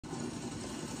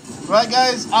Right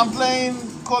guys, I'm playing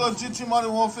Call of Duty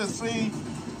Modern Warfare 3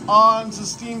 on the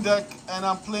Steam Deck, and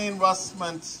I'm playing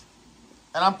Rustment.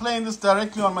 And I'm playing this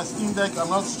directly on my Steam Deck. I'm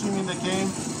not streaming the game.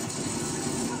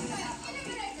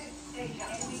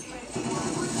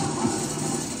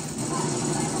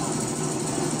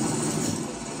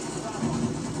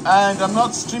 And I'm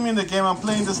not streaming the game, I'm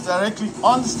playing this directly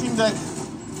on the Steam Deck.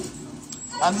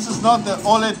 And this is not the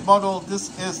OLED model, this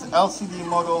is the LCD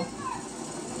model.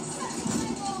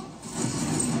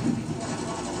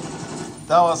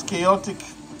 That was chaotic.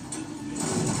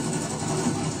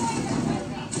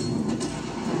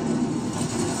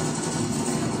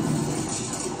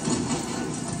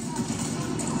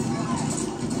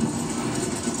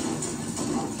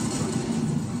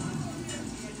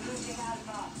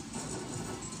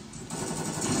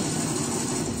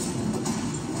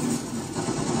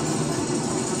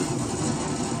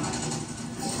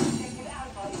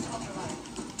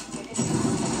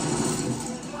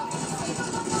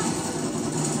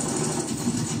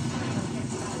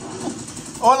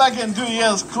 All I can do here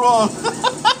is crawl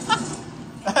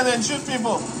and then shoot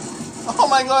people. Oh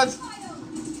my god.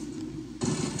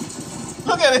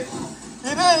 Look at it. He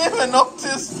didn't even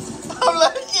notice. I'm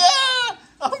like, yeah,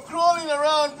 I'm crawling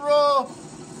around, bro.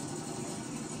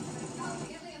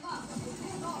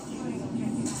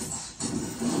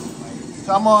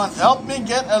 Come on, help me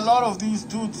get a lot of these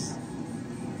dudes.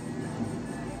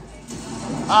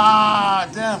 Ah,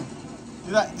 damn.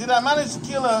 Did I manage to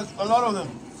kill a lot of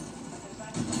them?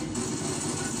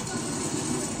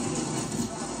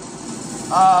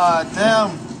 Ah,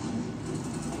 damn.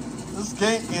 This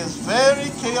game is very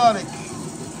chaotic.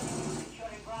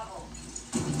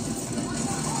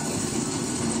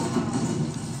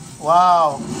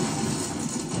 Wow.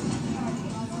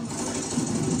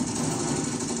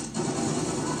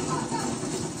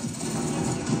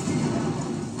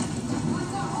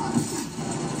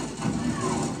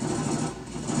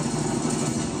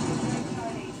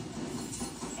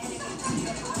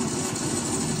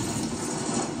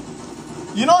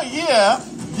 You know, here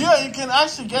you can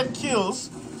actually get kills,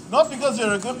 not because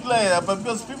you're a good player, but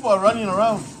because people are running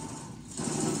around.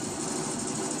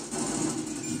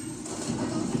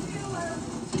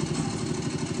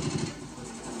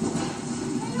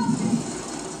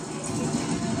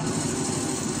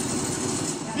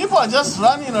 People are just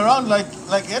running around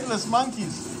like headless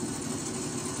monkeys.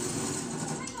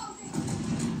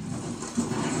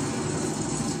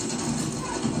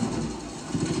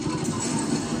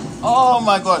 Oh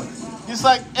my god. It's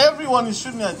like everyone is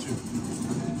shooting at you.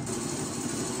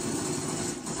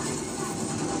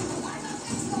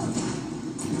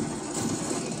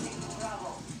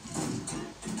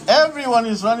 Everyone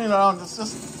is running around. It's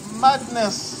just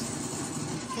madness.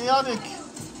 Chaotic.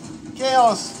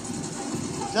 Chaos.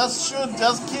 Just shoot,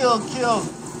 just kill.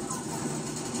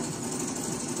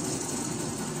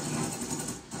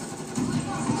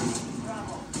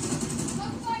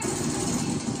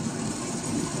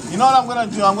 You know what I'm gonna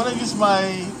do? I'm gonna use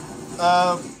my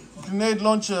grenade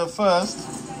launcher first.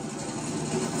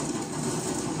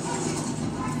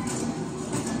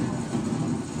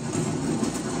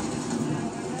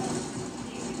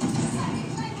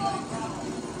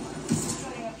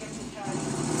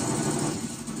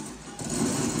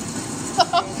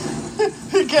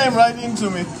 He came right into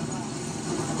me.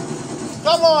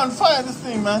 Come on, fire this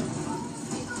thing, man.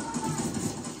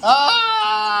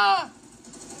 Ah!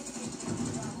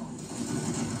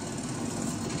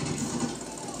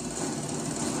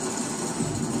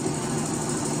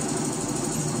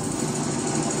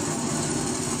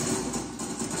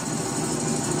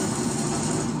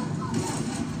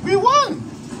 We won!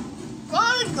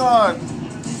 My God!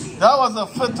 That was a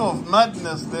fit of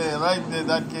madness there, right there,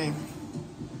 that game.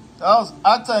 That was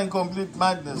utter and complete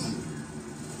madness.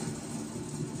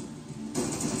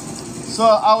 So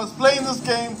I was playing this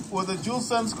game with a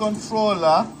DualSense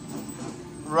controller,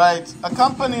 right?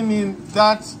 Accompanying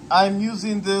that, I'm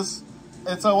using this.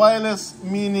 It's a wireless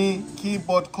mini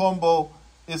keyboard combo.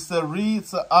 It's a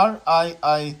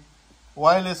RII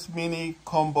wireless mini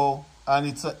combo, and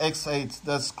it's a X8.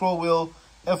 The scroll wheel,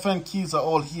 FN keys are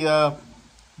all here.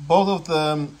 Both of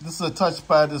them. This is a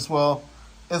touchpad as well.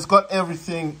 It's got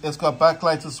everything. It's got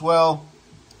backlight as well.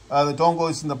 The dongle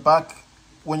is in the back.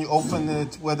 When you open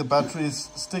it, where the battery is,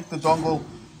 stick the dongle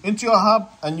into your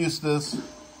hub and use this.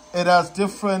 It has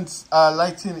different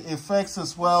lighting effects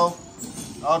as well.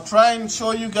 I'll try and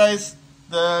show you guys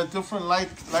the different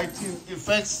lighting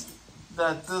effects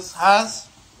that this has,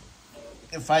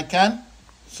 if I can.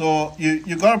 So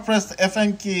you gotta press the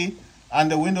FN key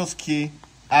and the Windows key,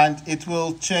 and it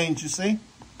will change, you see?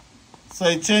 So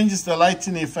it changes the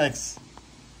lighting effects.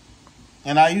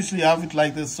 And I usually have it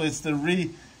like this. So it's the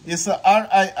RIIX8.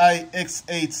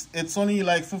 It's only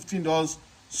like $15.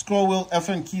 Scroll wheel,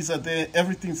 FN keys are there,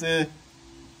 everything's there,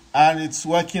 and it's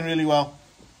working really well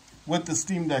with the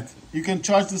Steam Deck. You can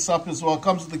charge this up as well. It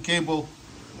comes with the cable.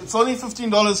 It's only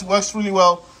 $15. It works really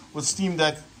well with Steam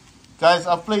Deck. Guys,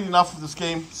 I've played enough of this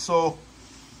game, so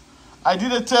I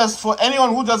did a test. For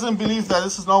anyone who doesn't believe that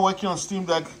this is not working on Steam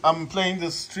Deck, I'm playing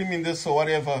this, streaming this or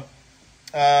whatever.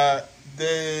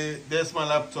 There's my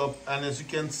laptop, and as you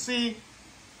can see,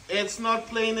 it's not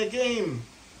playing a game.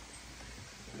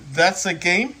 That's a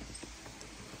game.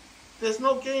 There's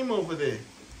no game over there.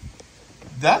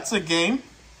 That's a game.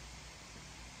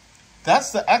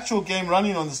 That's the actual game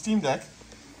running on the Steam Deck.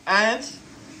 And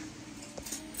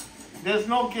there's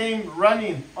no game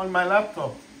running on my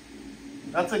laptop.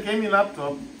 That's a gaming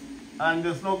laptop, and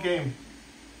there's no game.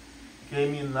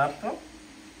 Gaming laptop,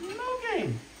 no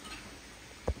game.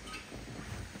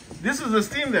 This is the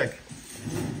Steam Deck.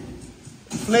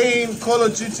 Playing Call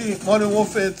of Duty Modern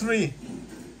Warfare 3.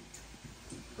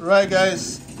 Right,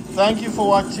 guys, thank you for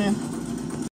watching.